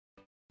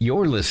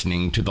You're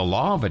listening to the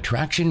Law of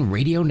Attraction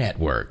Radio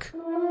Network.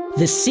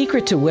 The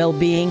secret to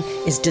well-being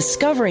is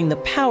discovering the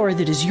power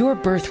that is your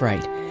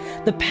birthright,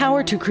 the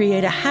power to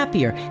create a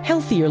happier,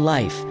 healthier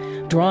life,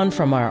 drawn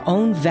from our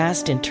own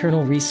vast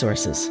internal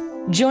resources.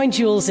 Join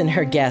Jules and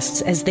her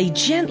guests as they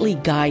gently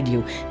guide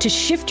you to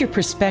shift your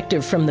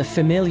perspective from the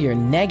familiar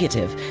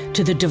negative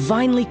to the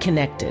divinely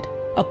connected,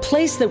 a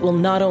place that will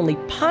not only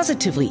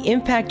positively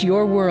impact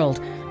your world,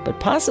 but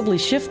possibly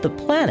shift the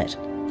planet.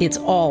 It's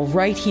all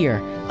right here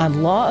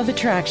on Law of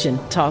Attraction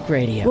Talk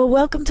Radio. Well,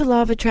 welcome to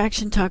Law of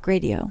Attraction Talk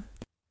Radio.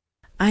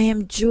 I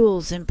am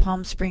Jules in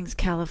Palm Springs,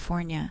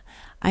 California.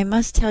 I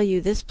must tell you,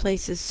 this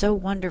place is so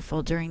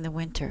wonderful during the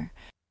winter.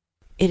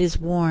 It is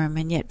warm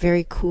and yet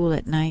very cool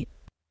at night.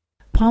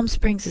 Palm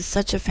Springs is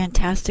such a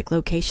fantastic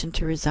location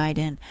to reside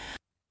in.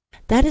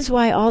 That is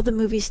why all the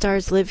movie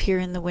stars live here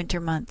in the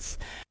winter months.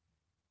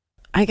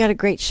 I got a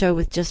great show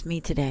with just me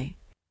today.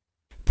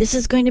 This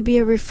is going to be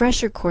a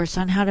refresher course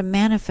on how to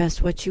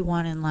manifest what you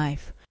want in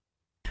life.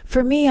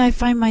 For me, I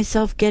find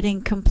myself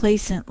getting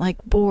complacent,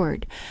 like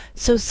bored.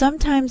 So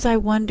sometimes I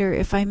wonder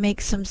if I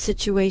make some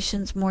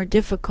situations more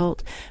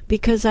difficult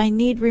because I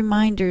need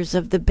reminders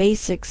of the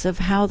basics of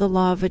how the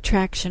law of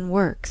attraction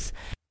works.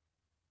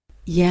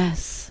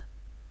 Yes,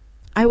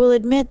 I will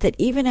admit that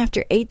even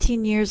after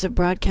 18 years of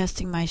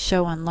broadcasting my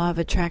show on Law of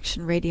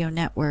Attraction Radio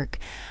Network,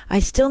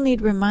 I still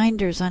need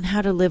reminders on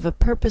how to live a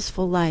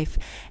purposeful life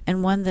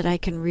and one that I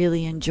can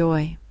really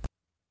enjoy.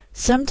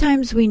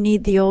 Sometimes we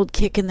need the old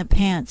kick in the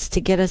pants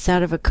to get us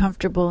out of a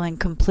comfortable and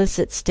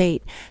complicit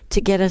state to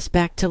get us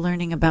back to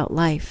learning about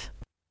life.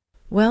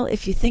 Well,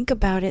 if you think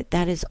about it,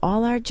 that is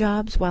all our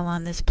jobs while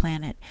on this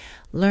planet.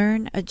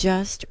 Learn,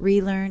 adjust,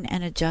 relearn,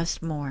 and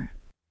adjust more.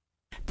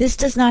 This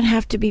does not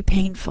have to be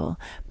painful,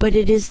 but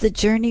it is the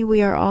journey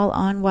we are all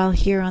on while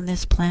here on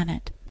this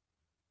planet.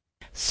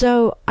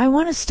 So, I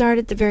want to start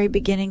at the very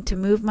beginning to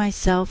move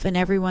myself and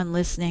everyone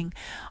listening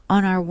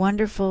on our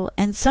wonderful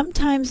and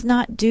sometimes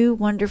not do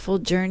wonderful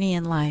journey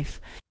in life.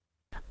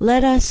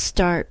 Let us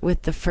start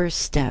with the first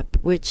step,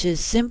 which is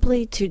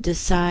simply to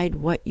decide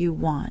what you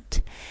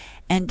want.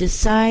 And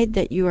decide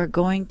that you are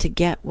going to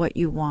get what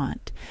you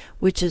want,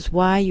 which is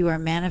why you are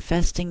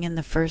manifesting in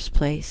the first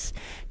place,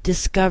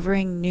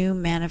 discovering new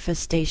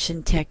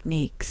manifestation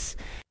techniques.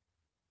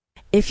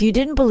 If you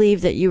didn't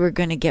believe that you were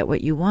going to get what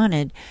you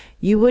wanted,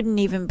 you wouldn't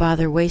even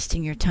bother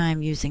wasting your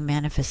time using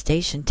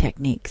manifestation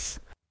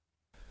techniques.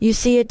 You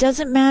see, it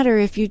doesn't matter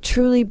if you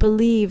truly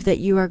believe that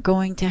you are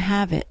going to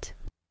have it.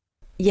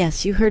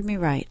 Yes, you heard me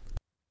right.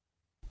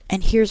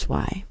 And here's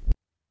why.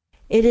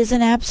 It is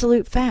an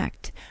absolute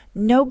fact.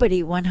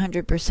 Nobody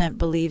 100%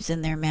 believes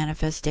in their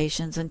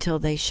manifestations until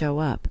they show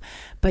up,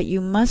 but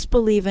you must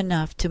believe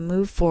enough to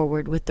move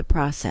forward with the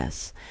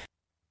process.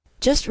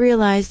 Just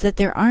realize that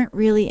there aren't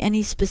really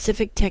any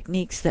specific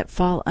techniques that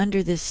fall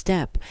under this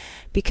step,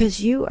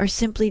 because you are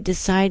simply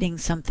deciding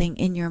something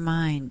in your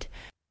mind.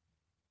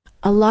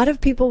 A lot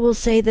of people will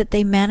say that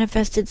they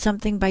manifested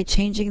something by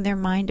changing their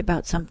mind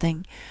about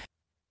something.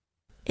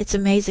 It's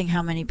amazing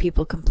how many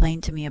people complain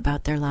to me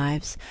about their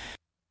lives.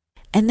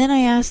 And then I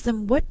ask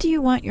them, what do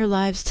you want your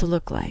lives to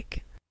look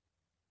like?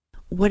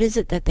 What is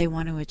it that they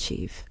want to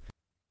achieve?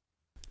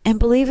 And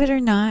believe it or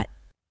not,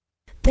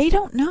 they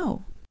don't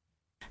know.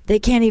 They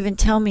can't even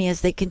tell me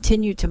as they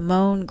continue to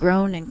moan,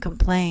 groan, and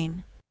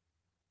complain.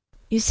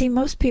 You see,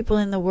 most people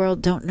in the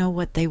world don't know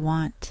what they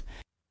want.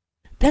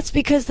 That's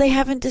because they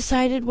haven't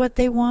decided what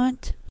they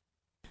want.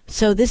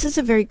 So this is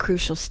a very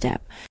crucial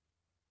step.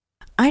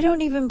 I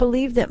don't even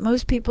believe that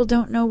most people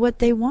don't know what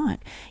they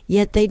want,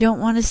 yet they don't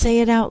want to say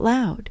it out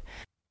loud.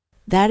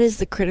 That is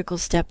the critical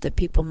step that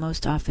people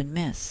most often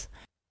miss.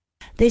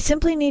 They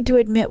simply need to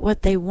admit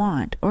what they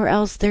want, or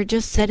else they're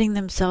just setting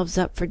themselves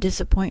up for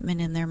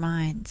disappointment in their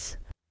minds.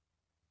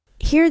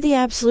 Hear the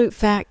absolute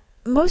fact,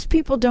 most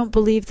people don't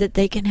believe that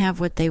they can have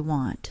what they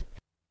want.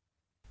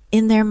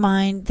 In their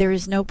mind, there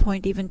is no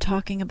point even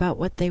talking about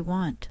what they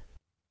want.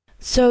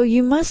 So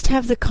you must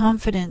have the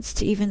confidence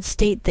to even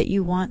state that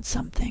you want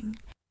something.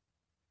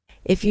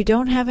 If you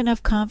don't have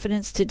enough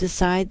confidence to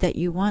decide that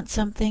you want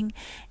something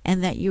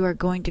and that you are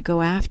going to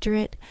go after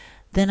it,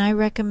 then I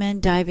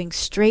recommend diving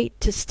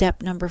straight to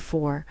step number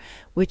 4,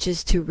 which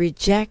is to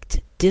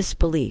reject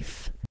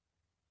disbelief.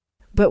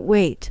 But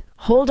wait,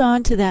 hold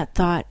on to that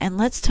thought and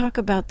let's talk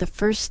about the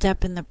first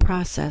step in the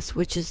process,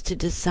 which is to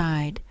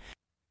decide.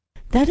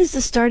 That is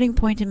the starting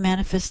point in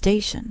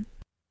manifestation.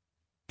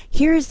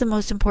 Here is the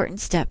most important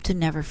step to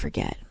never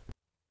forget.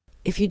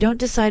 If you don't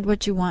decide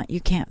what you want,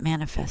 you can't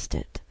manifest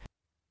it.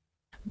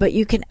 But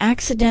you can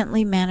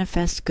accidentally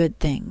manifest good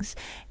things,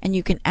 and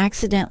you can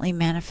accidentally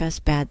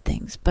manifest bad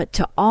things. But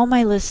to all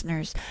my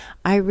listeners,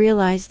 I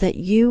realize that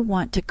you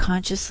want to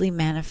consciously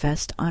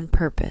manifest on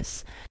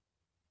purpose.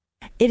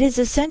 It is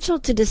essential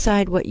to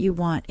decide what you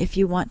want if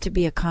you want to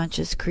be a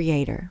conscious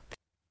creator.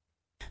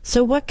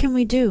 So what can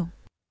we do?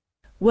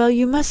 Well,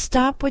 you must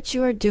stop what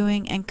you are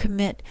doing and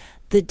commit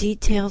the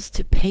details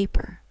to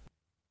paper.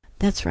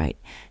 That's right.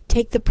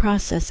 Take the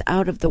process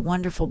out of the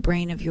wonderful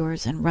brain of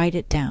yours and write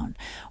it down,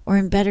 or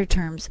in better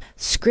terms,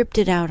 script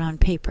it out on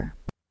paper.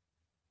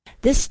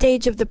 This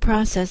stage of the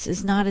process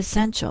is not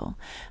essential,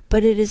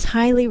 but it is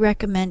highly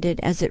recommended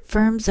as it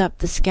firms up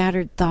the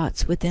scattered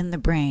thoughts within the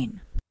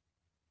brain.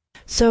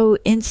 So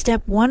in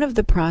step 1 of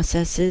the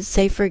process is,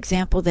 say for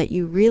example that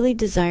you really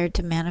desired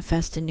to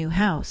manifest a new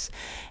house,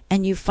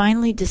 and you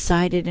finally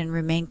decided and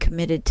remain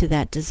committed to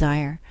that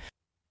desire.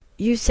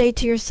 You say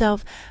to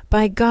yourself,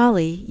 by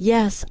golly,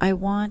 yes, I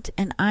want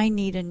and I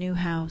need a new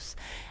house,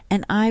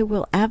 and I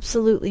will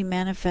absolutely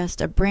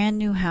manifest a brand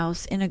new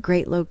house in a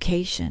great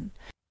location.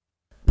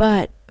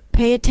 But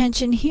pay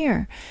attention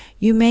here.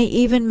 You may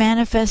even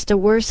manifest a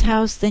worse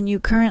house than you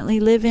currently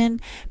live in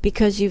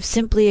because you've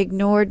simply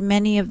ignored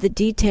many of the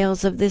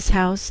details of this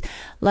house,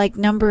 like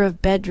number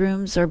of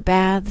bedrooms or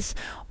baths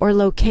or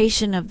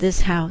location of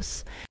this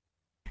house.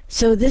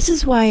 So this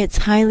is why it's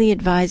highly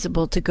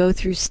advisable to go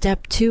through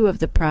step 2 of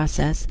the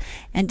process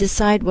and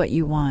decide what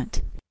you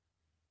want.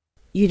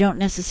 You don't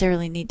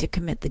necessarily need to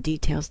commit the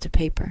details to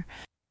paper.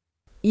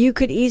 You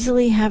could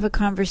easily have a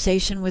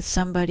conversation with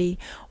somebody,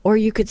 or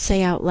you could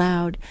say out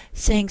loud,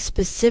 saying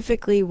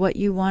specifically what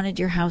you wanted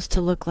your house to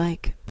look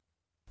like.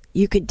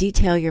 You could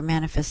detail your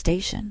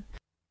manifestation.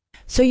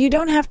 So you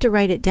don't have to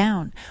write it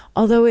down,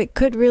 although it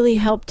could really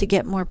help to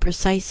get more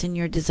precise in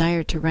your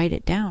desire to write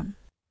it down.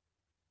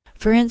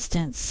 For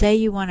instance, say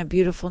you want a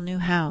beautiful new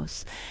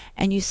house,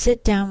 and you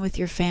sit down with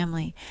your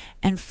family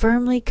and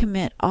firmly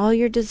commit all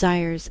your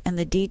desires and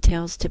the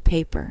details to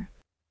paper.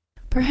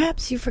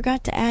 Perhaps you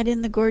forgot to add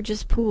in the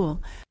gorgeous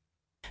pool.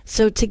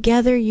 So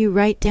together you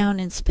write down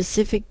in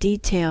specific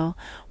detail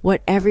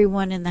what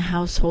everyone in the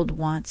household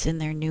wants in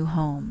their new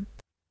home.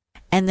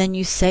 And then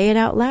you say it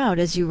out loud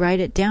as you write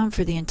it down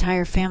for the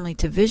entire family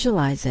to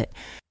visualize it.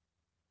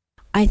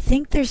 I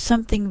think there's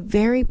something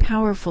very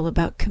powerful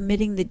about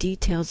committing the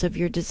details of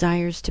your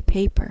desires to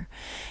paper.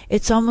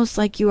 It's almost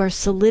like you are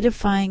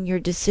solidifying your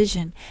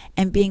decision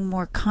and being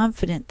more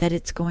confident that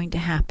it's going to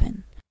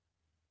happen.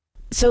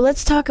 So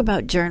let's talk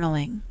about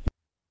journaling.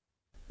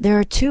 There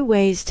are 2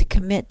 ways to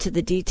commit to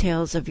the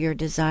details of your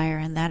desire,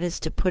 and that is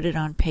to put it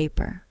on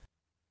paper.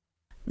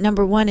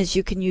 Number 1 is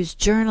you can use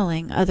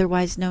journaling,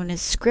 otherwise known as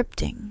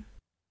scripting.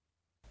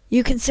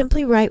 You can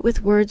simply write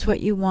with words what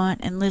you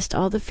want and list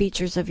all the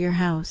features of your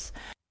house.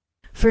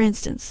 For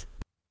instance,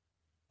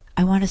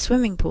 I want a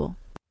swimming pool.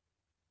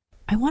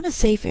 I want a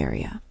safe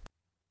area.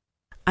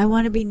 I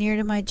want to be near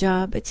to my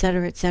job,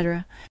 etc.,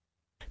 etc.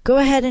 Go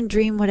ahead and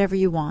dream whatever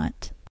you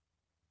want.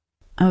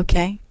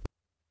 Okay,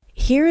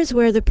 here is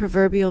where the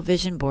proverbial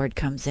vision board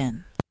comes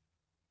in.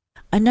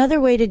 Another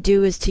way to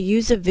do is to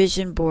use a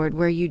vision board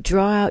where you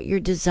draw out your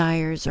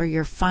desires, or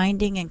you're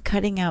finding and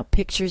cutting out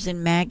pictures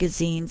in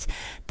magazines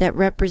that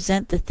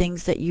represent the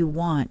things that you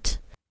want.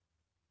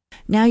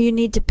 Now you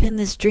need to pin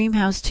this dream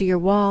house to your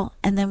wall,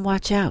 and then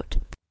watch out.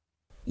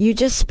 You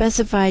just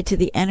specify to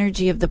the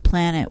energy of the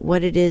planet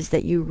what it is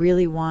that you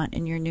really want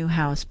in your new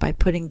house by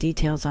putting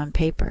details on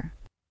paper.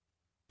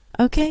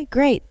 Okay,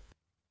 great.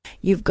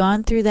 You've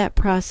gone through that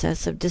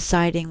process of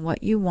deciding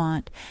what you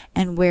want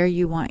and where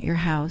you want your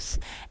house,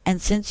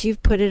 and since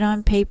you've put it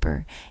on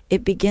paper,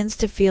 it begins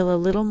to feel a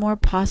little more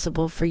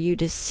possible for you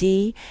to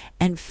see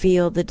and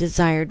feel the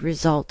desired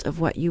result of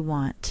what you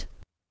want.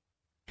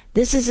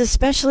 This is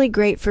especially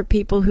great for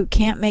people who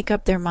can't make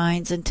up their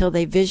minds until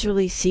they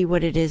visually see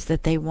what it is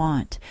that they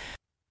want.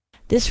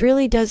 This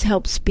really does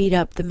help speed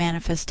up the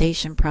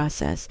manifestation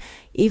process,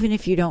 even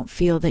if you don't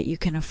feel that you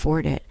can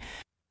afford it.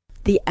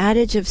 The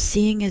adage of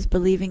seeing is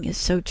believing is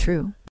so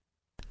true.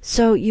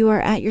 So you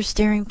are at your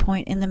staring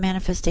point in the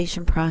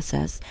manifestation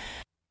process.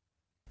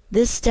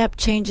 This step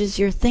changes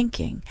your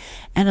thinking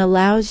and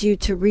allows you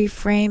to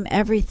reframe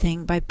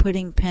everything by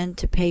putting pen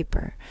to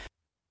paper.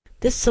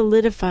 This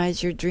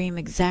solidifies your dream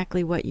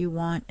exactly what you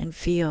want and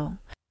feel.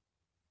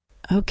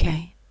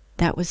 Okay,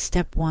 that was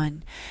step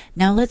 1.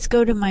 Now let's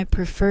go to my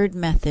preferred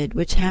method,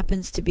 which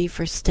happens to be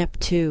for step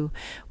 2,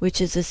 which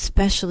is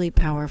especially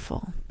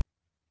powerful.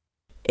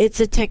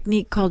 It's a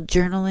technique called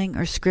journaling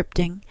or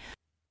scripting.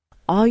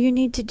 All you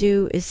need to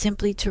do is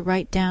simply to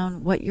write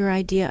down what your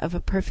idea of a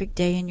perfect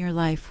day in your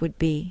life would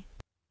be.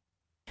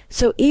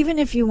 So even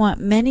if you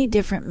want many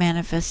different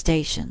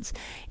manifestations,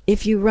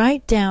 if you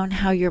write down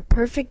how your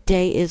perfect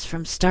day is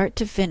from start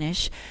to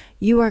finish,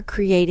 you are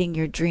creating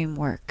your dream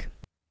work.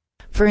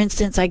 For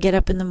instance, I get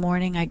up in the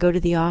morning, I go to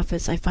the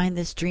office, I find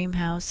this dream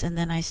house, and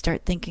then I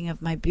start thinking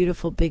of my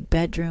beautiful big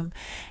bedroom,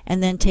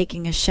 and then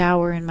taking a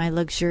shower in my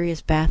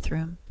luxurious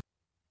bathroom.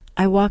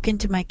 I walk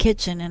into my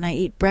kitchen and I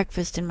eat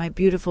breakfast in my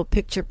beautiful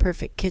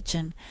picture-perfect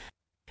kitchen.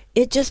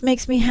 It just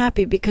makes me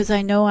happy because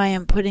I know I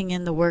am putting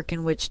in the work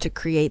in which to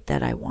create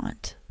that I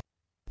want.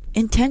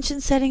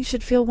 Intention setting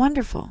should feel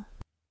wonderful.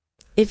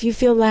 If you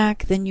feel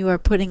lack, then you are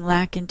putting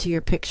lack into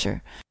your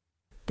picture.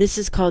 This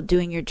is called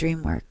doing your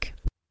dream work.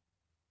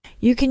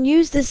 You can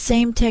use this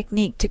same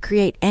technique to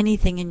create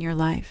anything in your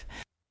life.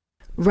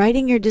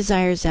 Writing your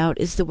desires out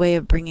is the way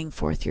of bringing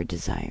forth your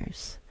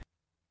desires.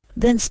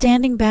 Then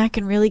standing back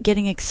and really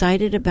getting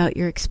excited about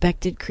your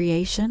expected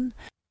creation.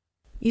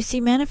 You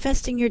see,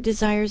 manifesting your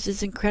desires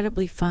is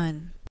incredibly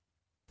fun.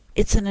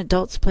 It's an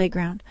adult's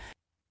playground.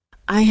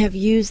 I have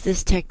used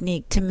this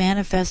technique to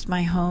manifest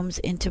my homes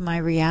into my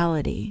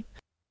reality.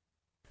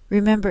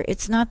 Remember,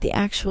 it's not the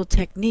actual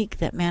technique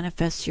that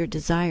manifests your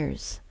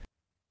desires.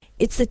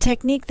 It's the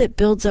technique that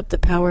builds up the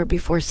power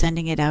before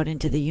sending it out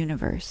into the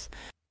universe.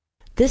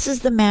 This is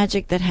the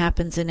magic that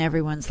happens in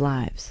everyone's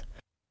lives.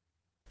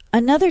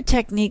 Another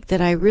technique that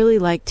I really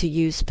like to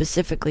use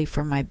specifically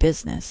for my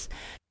business,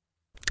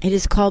 it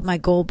is called my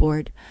goal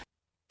board.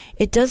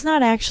 It does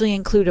not actually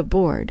include a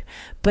board,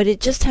 but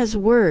it just has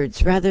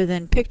words rather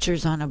than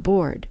pictures on a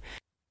board.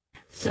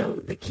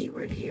 So the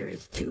keyword here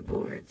is 2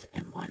 boards,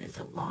 and one is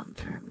a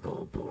long-term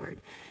goal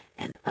board,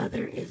 and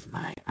other is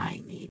my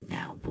I Need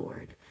Now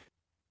board.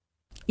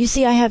 You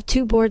see, I have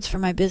 2 boards for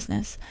my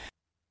business.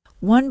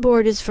 One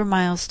board is for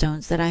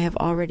milestones that I have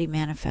already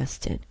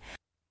manifested.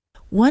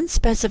 One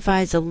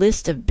specifies a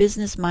list of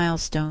business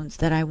milestones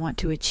that I want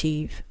to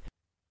achieve.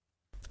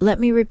 Let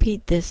me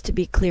repeat this to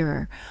be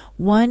clearer.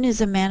 One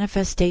is a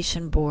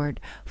manifestation board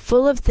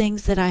full of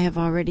things that I have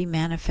already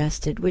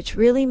manifested, which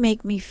really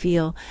make me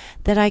feel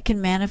that I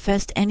can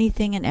manifest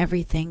anything and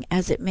everything,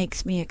 as it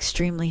makes me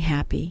extremely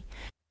happy.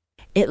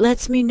 It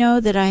lets me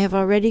know that I have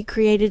already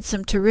created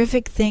some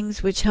terrific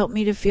things which help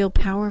me to feel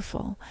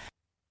powerful.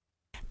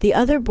 The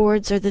other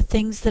boards are the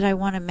things that I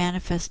want to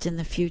manifest in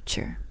the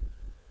future,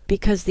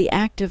 because the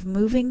act of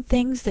moving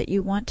things that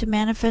you want to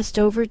manifest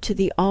over to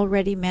the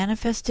already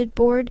manifested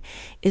board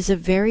is a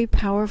very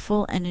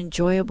powerful and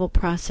enjoyable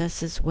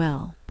process as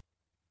well.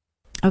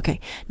 Okay,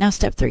 now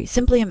step 3,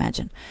 simply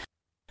imagine.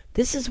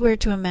 This is where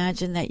to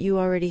imagine that you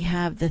already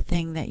have the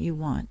thing that you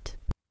want.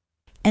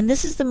 And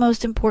this is the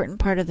most important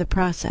part of the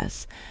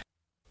process.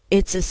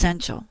 It's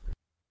essential.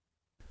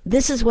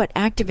 This is what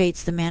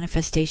activates the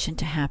manifestation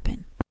to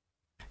happen.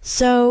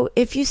 So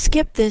if you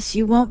skip this,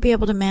 you won't be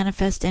able to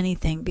manifest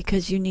anything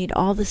because you need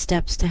all the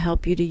steps to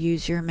help you to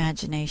use your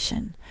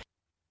imagination.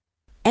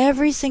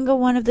 Every single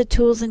one of the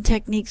tools and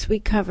techniques we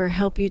cover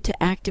help you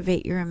to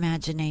activate your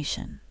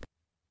imagination.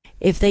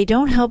 If they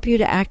don't help you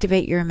to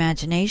activate your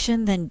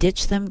imagination, then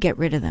ditch them, get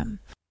rid of them.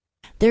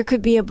 There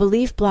could be a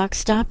belief block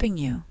stopping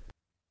you.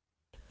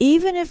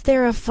 Even if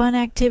they're a fun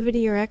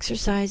activity or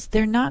exercise,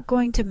 they're not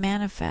going to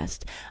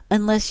manifest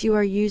unless you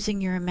are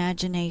using your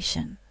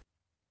imagination.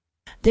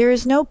 There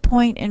is no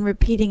point in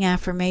repeating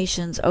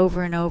affirmations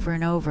over and over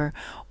and over,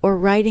 or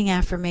writing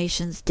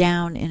affirmations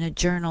down in a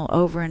journal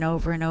over and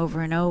over and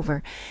over and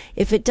over,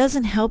 if it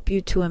doesn't help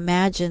you to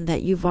imagine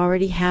that you've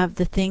already have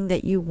the thing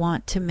that you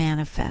want to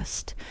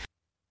manifest.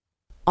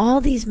 All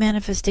these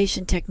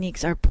manifestation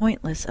techniques are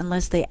pointless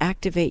unless they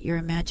activate your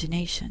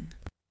imagination.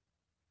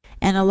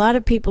 And a lot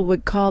of people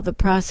would call the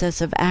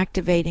process of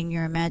activating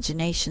your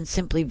imagination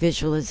simply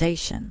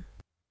visualization.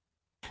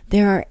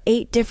 There are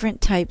 8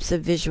 different types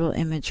of visual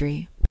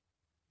imagery.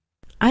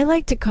 I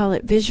like to call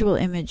it visual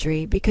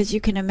imagery because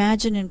you can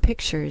imagine in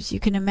pictures, you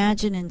can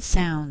imagine in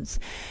sounds,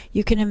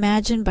 you can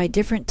imagine by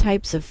different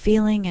types of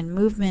feeling and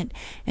movement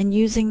and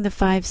using the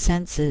 5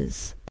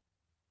 senses.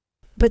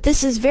 But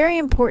this is very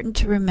important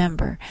to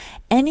remember.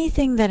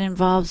 Anything that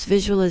involves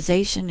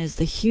visualization is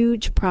the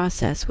huge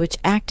process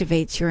which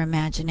activates your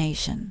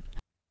imagination.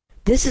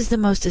 This is the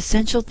most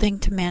essential thing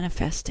to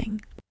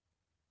manifesting.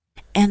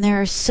 And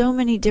there are so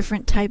many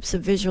different types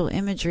of visual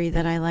imagery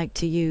that I like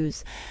to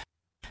use.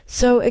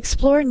 So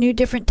explore new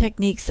different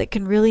techniques that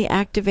can really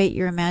activate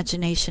your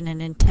imagination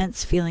and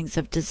intense feelings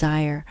of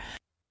desire.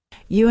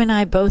 You and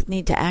I both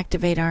need to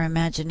activate our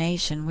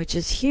imagination, which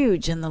is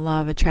huge in the law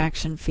of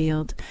attraction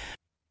field.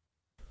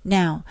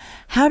 Now,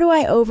 how do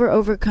I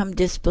overcome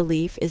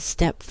disbelief is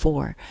step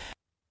 4.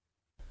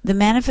 The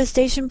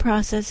manifestation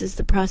process is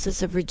the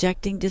process of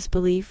rejecting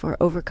disbelief or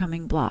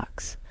overcoming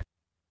blocks.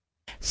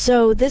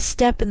 So this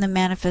step in the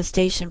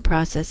manifestation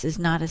process is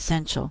not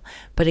essential,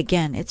 but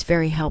again, it's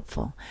very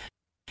helpful.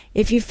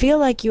 If you feel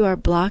like you are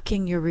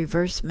blocking your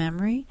reverse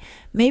memory,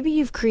 maybe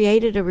you've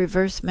created a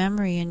reverse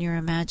memory in your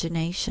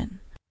imagination.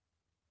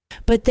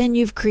 But then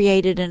you've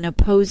created an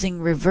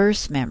opposing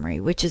reverse memory,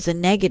 which is a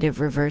negative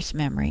reverse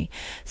memory,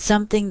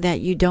 something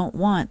that you don't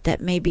want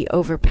that may be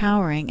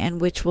overpowering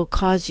and which will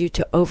cause you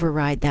to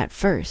override that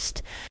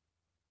first.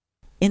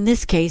 In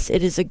this case,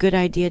 it is a good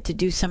idea to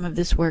do some of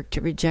this work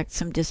to reject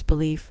some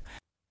disbelief.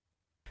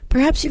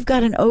 Perhaps you've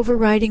got an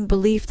overriding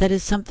belief that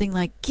is something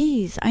like,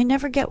 geez, I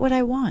never get what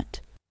I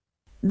want.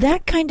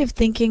 That kind of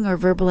thinking or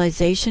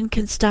verbalization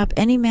can stop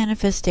any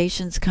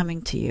manifestations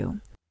coming to you.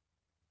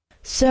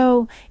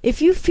 So,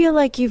 if you feel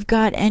like you've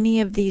got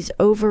any of these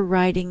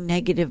overriding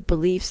negative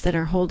beliefs that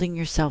are holding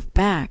yourself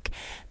back,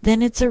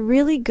 then it's a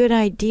really good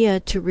idea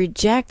to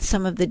reject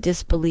some of the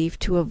disbelief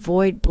to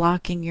avoid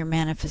blocking your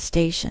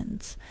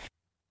manifestations.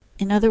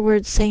 In other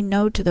words, say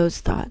no to those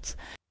thoughts.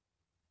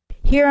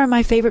 Here are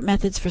my favorite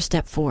methods for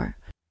step 4.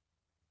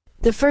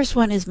 The first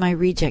one is my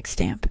reject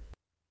stamp.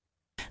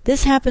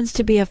 This happens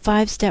to be a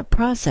 5-step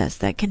process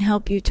that can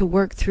help you to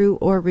work through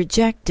or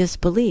reject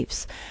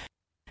disbeliefs.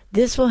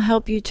 This will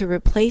help you to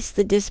replace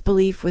the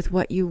disbelief with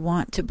what you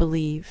want to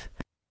believe.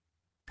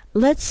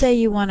 Let's say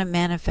you want to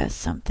manifest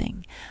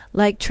something,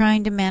 like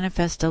trying to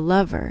manifest a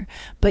lover,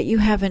 but you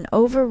have an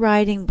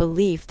overriding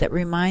belief that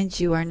reminds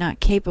you are not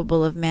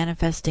capable of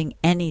manifesting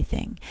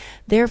anything.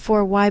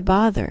 Therefore, why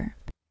bother?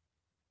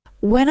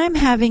 When I'm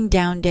having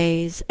down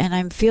days and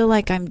I feel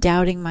like I'm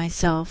doubting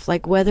myself,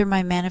 like whether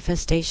my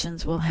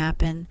manifestations will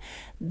happen,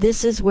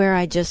 this is where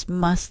I just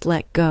must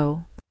let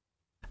go.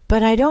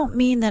 But I don't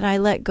mean that I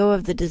let go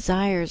of the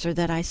desires or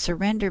that I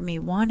surrender me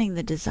wanting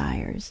the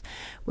desires,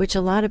 which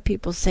a lot of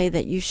people say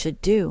that you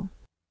should do.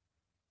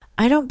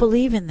 I don't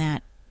believe in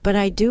that, but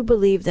I do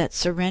believe that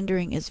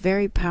surrendering is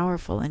very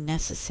powerful and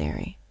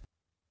necessary.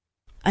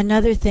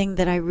 Another thing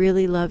that I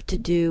really love to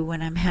do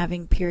when I'm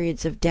having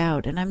periods of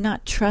doubt and I'm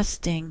not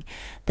trusting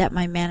that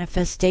my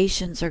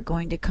manifestations are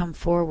going to come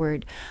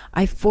forward,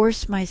 I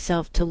force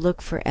myself to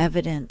look for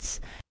evidence.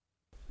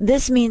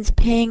 This means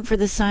paying for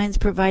the signs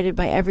provided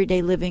by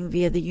everyday living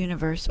via the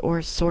universe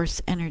or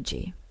source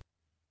energy.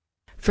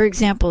 For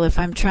example, if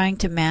I'm trying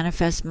to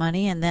manifest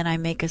money and then I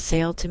make a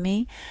sale to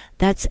me,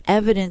 that's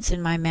evidence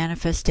in my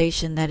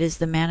manifestation that is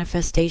the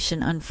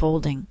manifestation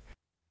unfolding.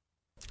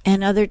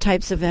 And other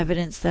types of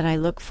evidence that I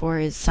look for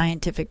is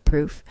scientific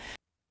proof.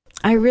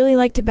 I really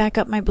like to back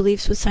up my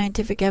beliefs with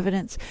scientific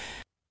evidence.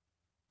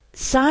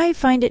 I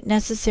find it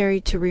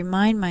necessary to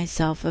remind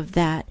myself of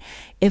that.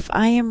 If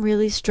I am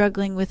really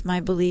struggling with my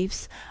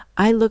beliefs,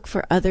 I look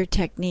for other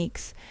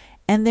techniques,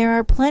 and there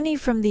are plenty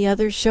from the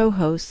other show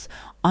hosts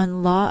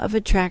on Law of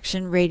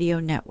Attraction Radio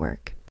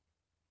Network.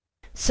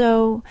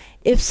 So,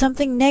 if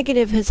something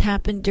negative has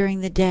happened during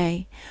the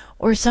day,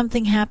 or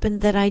something happened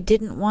that I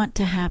didn't want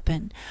to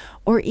happen,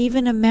 or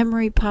even a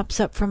memory pops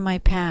up from my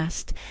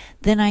past,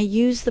 then I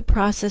use the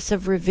process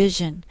of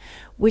revision,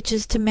 which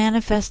is to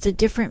manifest a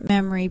different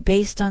memory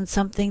based on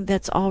something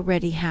that's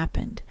already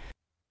happened.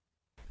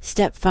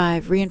 Step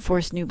 5.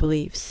 Reinforce new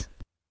beliefs.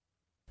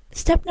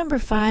 Step number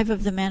 5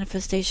 of the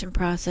manifestation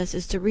process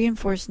is to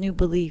reinforce new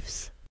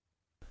beliefs.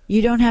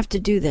 You don't have to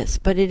do this,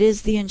 but it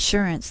is the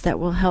insurance that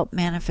will help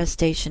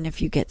manifestation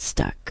if you get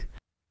stuck.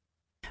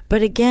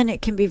 But again,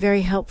 it can be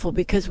very helpful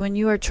because when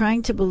you are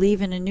trying to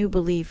believe in a new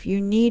belief, you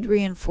need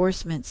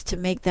reinforcements to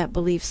make that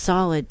belief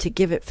solid, to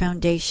give it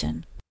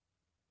foundation.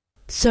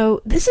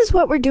 So this is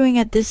what we're doing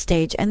at this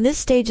stage, and this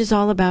stage is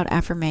all about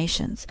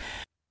affirmations.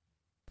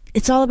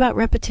 It's all about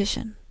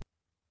repetition.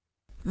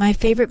 My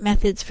favorite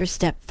methods for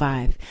step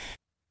 5.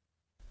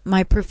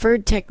 My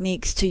preferred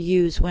techniques to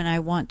use when I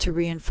want to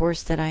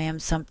reinforce that I am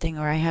something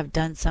or I have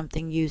done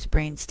something, use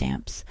brain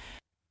stamps.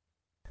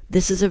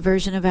 This is a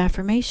version of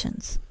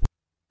affirmations.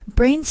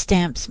 Brain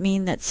stamps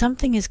mean that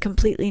something is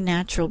completely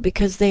natural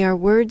because they are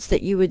words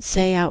that you would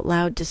say out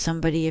loud to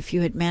somebody if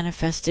you had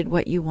manifested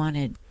what you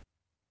wanted.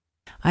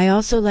 I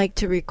also like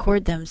to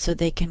record them so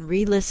they can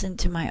re-listen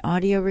to my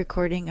audio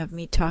recording of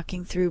me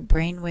talking through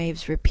brain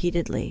waves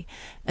repeatedly,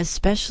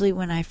 especially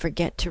when I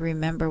forget to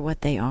remember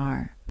what they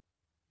are.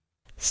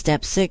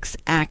 Step 6.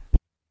 Act.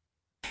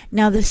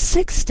 Now the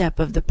 6th step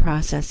of the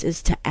process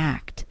is to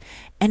act,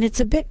 and it's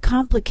a bit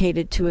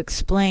complicated to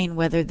explain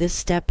whether this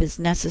step is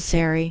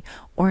necessary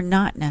or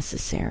not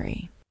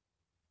necessary.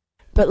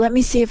 But let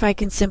me see if I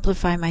can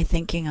simplify my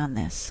thinking on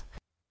this.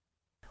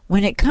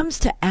 When it comes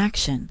to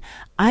action,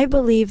 I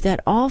believe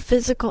that all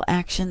physical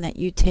action that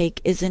you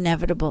take is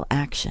inevitable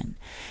action,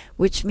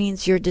 which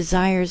means your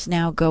desires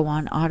now go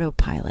on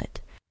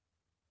autopilot.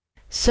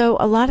 So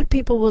a lot of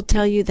people will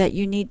tell you that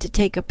you need to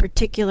take a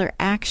particular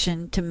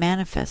action to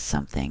manifest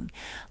something,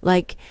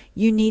 like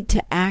you need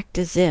to act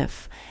as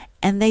if,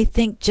 and they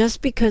think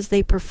just because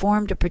they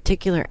performed a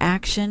particular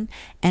action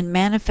and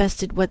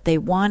manifested what they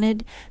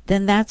wanted,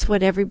 then that's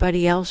what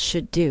everybody else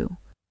should do.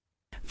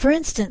 For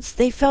instance,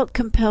 they felt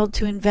compelled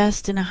to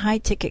invest in a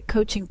high-ticket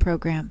coaching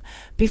program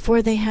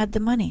before they had the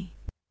money.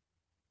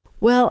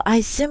 Well,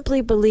 I simply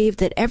believe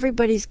that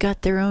everybody's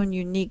got their own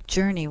unique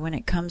journey when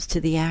it comes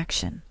to the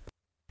action.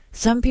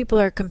 Some people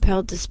are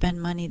compelled to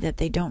spend money that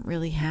they don't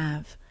really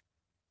have.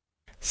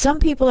 Some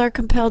people are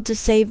compelled to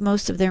save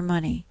most of their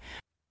money.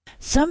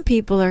 Some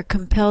people are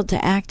compelled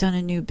to act on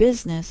a new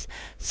business.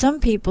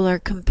 Some people are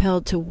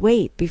compelled to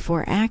wait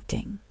before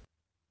acting.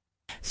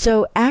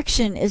 So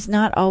action is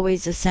not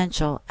always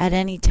essential at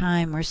any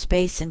time or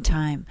space and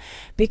time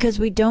because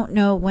we don't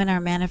know when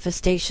our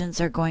manifestations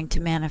are going to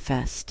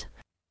manifest.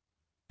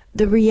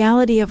 The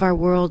reality of our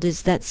world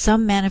is that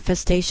some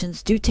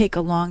manifestations do take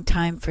a long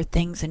time for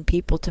things and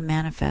people to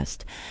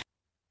manifest.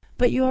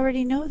 But you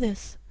already know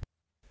this.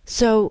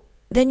 So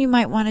then you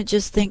might want to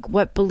just think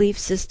what belief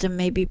system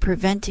may be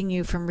preventing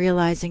you from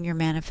realizing your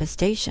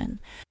manifestation.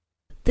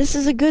 This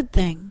is a good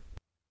thing.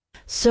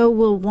 So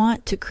we'll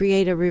want to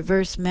create a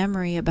reverse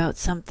memory about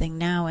something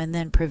now and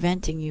then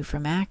preventing you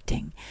from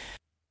acting.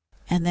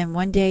 And then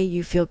one day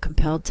you feel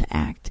compelled to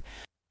act.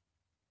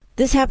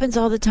 This happens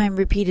all the time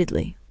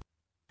repeatedly.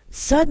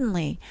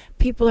 Suddenly,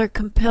 people are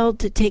compelled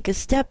to take a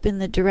step in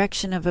the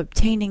direction of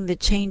obtaining the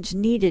change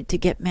needed to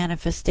get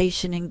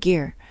manifestation in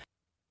gear.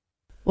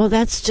 Well,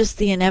 that's just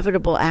the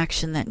inevitable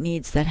action that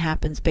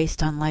happens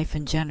based on life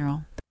in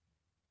general.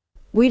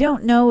 We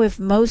don't know if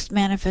most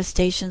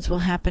manifestations will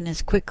happen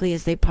as quickly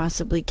as they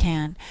possibly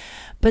can,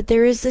 but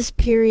there is this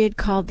period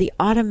called the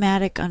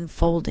automatic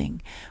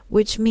unfolding,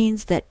 which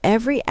means that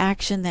every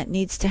action that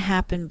needs to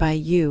happen by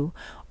you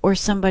or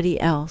somebody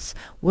else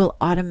will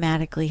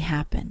automatically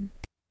happen.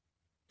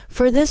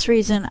 For this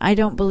reason, I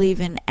don't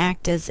believe in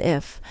act as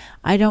if.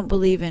 I don't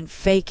believe in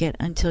fake it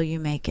until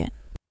you make it.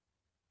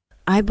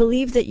 I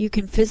believe that you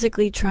can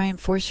physically try and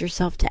force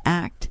yourself to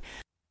act.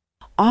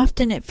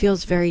 Often it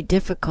feels very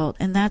difficult,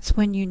 and that's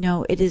when you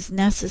know it is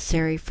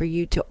necessary for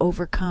you to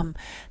overcome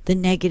the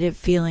negative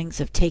feelings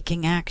of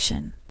taking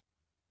action.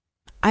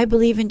 I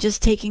believe in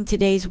just taking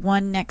today's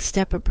one next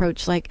step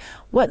approach, like,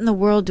 what in the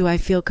world do I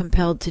feel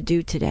compelled to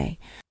do today?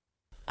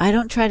 I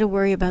don't try to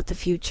worry about the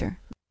future.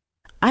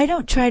 I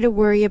don't try to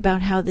worry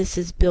about how this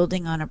is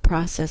building on a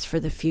process for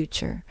the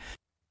future.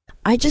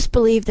 I just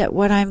believe that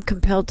what I'm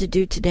compelled to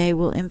do today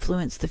will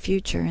influence the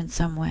future in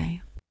some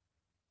way.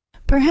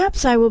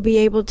 Perhaps I will be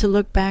able to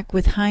look back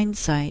with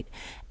hindsight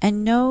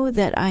and know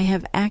that I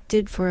have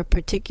acted for a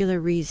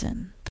particular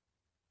reason.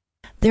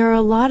 There are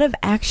a lot of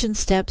action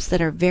steps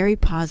that are very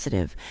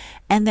positive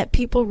and that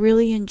people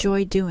really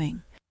enjoy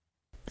doing.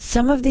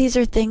 Some of these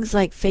are things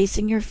like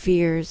facing your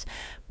fears,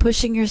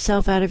 pushing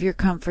yourself out of your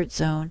comfort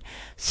zone,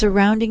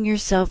 surrounding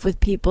yourself with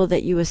people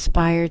that you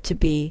aspire to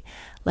be,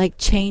 like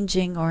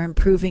changing or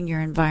improving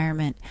your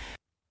environment.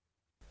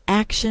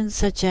 Actions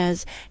such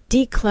as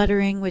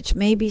decluttering, which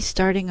may be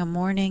starting a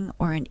morning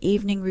or an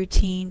evening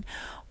routine,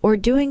 or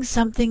doing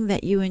something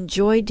that you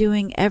enjoy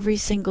doing every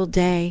single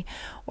day,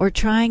 or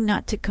trying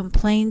not to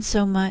complain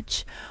so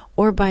much,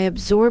 or by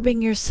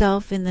absorbing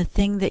yourself in the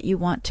thing that you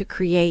want to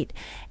create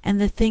and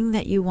the thing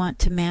that you want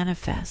to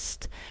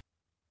manifest.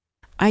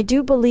 I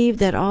do believe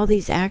that all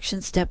these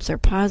action steps are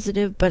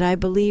positive, but I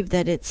believe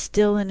that it's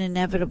still an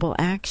inevitable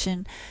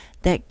action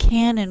that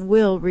can and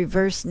will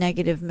reverse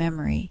negative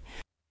memory.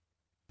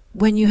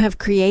 When you have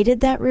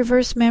created that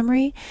reverse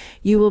memory,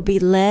 you will be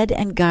led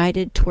and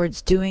guided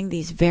towards doing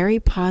these very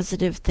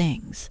positive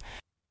things.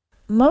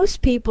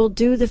 Most people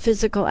do the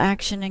physical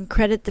action and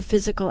credit the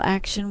physical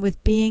action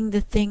with being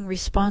the thing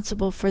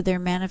responsible for their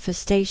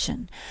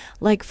manifestation,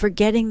 like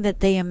forgetting that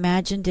they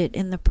imagined it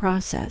in the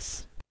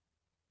process.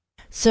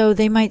 So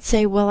they might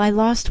say, well, I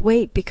lost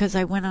weight because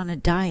I went on a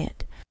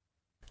diet.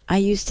 I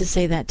used to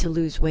say that to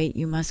lose weight,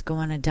 you must go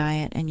on a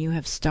diet and you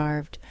have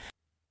starved.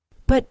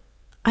 But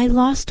I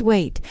lost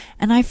weight,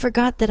 and I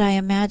forgot that I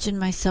imagined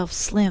myself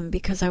slim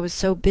because I was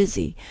so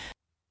busy.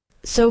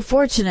 So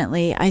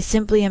fortunately, I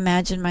simply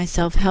imagined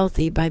myself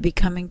healthy by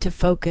becoming to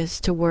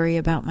focus to worry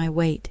about my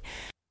weight.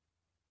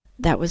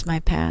 That was my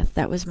path.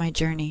 That was my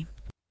journey.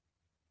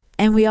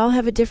 And we all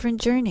have a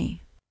different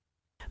journey.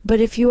 But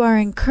if you are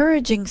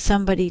encouraging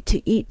somebody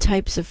to eat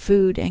types of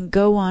food and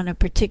go on a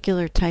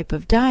particular type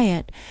of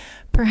diet,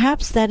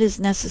 perhaps that is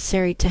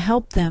necessary to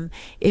help them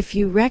if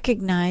you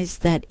recognize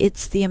that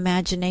it's the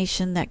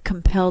imagination that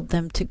compelled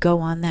them to go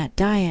on that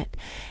diet,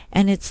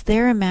 and it's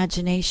their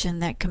imagination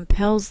that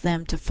compels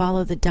them to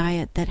follow the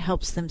diet that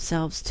helps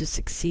themselves to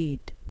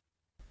succeed.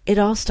 It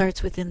all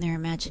starts within their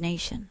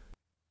imagination.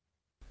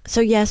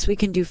 So yes, we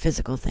can do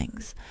physical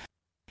things.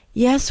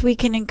 Yes, we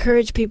can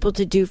encourage people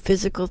to do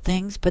physical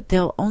things, but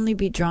they'll only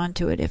be drawn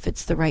to it if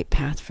it's the right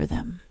path for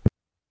them.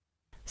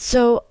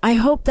 So I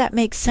hope that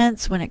makes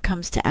sense when it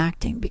comes to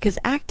acting, because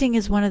acting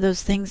is one of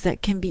those things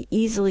that can be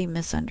easily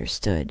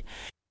misunderstood.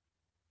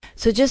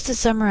 So just to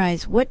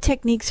summarize, what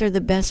techniques are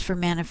the best for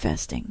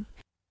manifesting?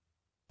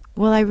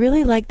 Well, I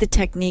really like the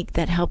technique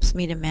that helps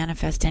me to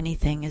manifest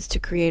anything is to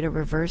create a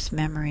reverse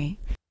memory.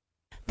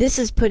 This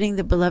is putting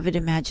the beloved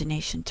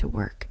imagination to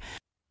work.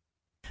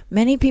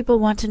 Many people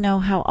want to know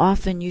how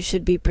often you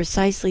should be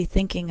precisely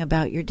thinking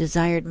about your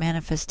desired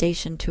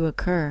manifestation to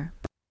occur.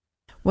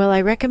 Well,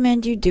 I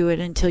recommend you do it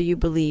until you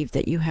believe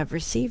that you have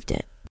received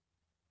it.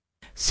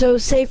 So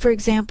say, for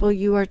example,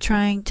 you are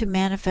trying to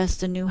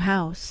manifest a new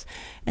house,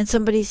 and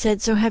somebody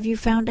said, so have you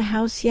found a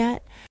house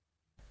yet?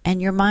 And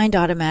your mind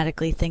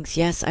automatically thinks,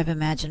 yes, I've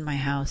imagined my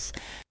house.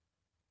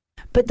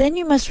 But then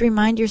you must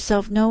remind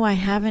yourself, no, I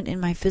haven't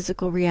in my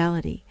physical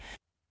reality.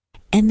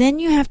 And then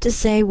you have to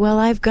say, well,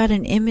 I've got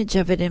an image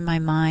of it in my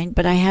mind,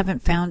 but I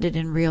haven't found it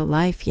in real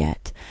life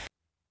yet.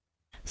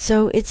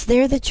 So it's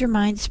there that your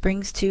mind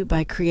springs to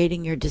by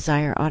creating your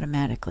desire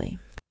automatically.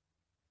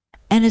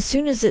 And as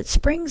soon as it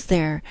springs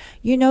there,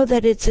 you know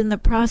that it's in the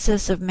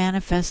process of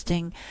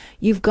manifesting.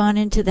 You've gone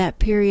into that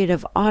period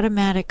of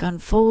automatic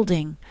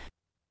unfolding.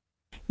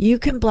 You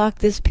can block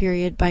this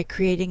period by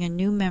creating a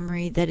new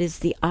memory that is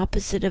the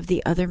opposite of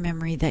the other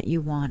memory that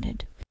you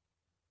wanted.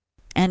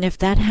 And if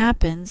that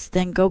happens,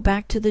 then go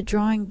back to the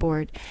drawing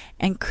board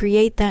and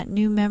create that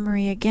new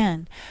memory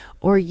again,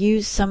 or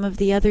use some of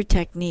the other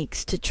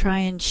techniques to try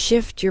and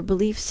shift your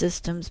belief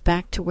systems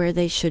back to where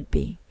they should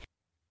be.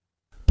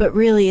 But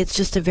really, it's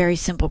just a very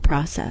simple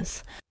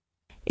process.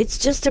 It's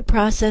just a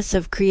process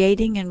of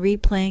creating and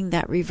replaying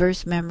that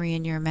reverse memory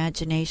in your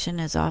imagination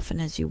as often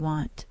as you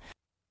want.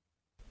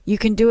 You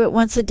can do it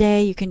once a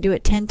day, you can do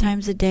it 10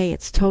 times a day,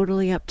 it's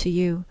totally up to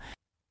you.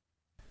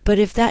 But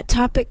if that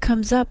topic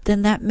comes up,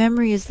 then that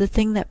memory is the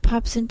thing that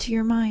pops into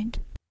your mind.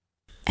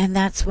 And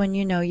that's when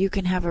you know you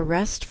can have a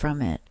rest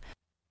from it.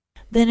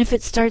 Then if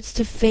it starts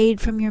to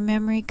fade from your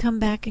memory, come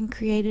back and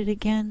create it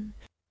again.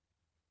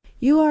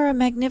 You are a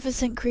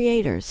magnificent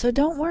creator, so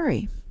don't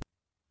worry.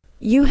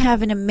 You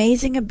have an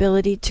amazing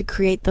ability to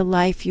create the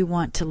life you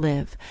want to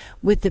live,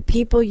 with the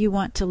people you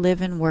want to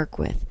live and work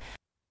with.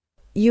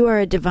 You are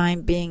a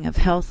divine being of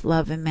health,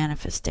 love, and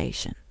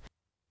manifestation.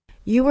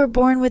 You were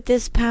born with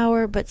this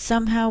power, but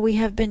somehow we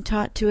have been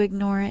taught to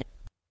ignore it.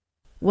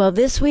 Well,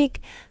 this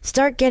week,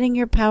 start getting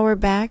your power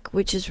back,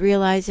 which is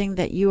realizing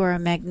that you are a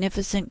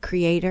magnificent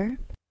creator.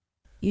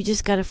 You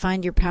just got to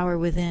find your power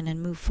within and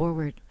move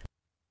forward.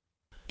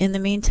 In the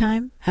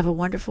meantime, have a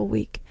wonderful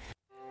week.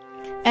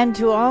 And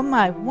to all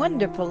my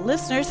wonderful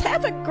listeners,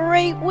 have a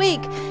great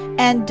week.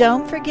 And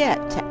don't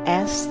forget to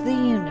ask the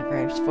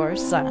universe for a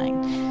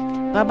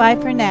sign. Bye-bye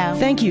for now.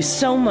 Thank you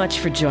so much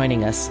for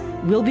joining us.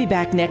 We'll be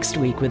back next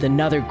week with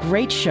another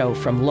great show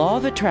from Law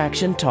of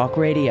Attraction Talk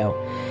Radio.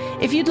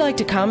 If you'd like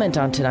to comment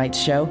on tonight's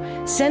show,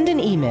 send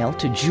an email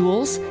to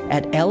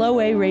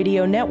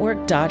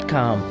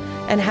jules@loaradionetwork.com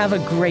and have a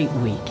great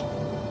week.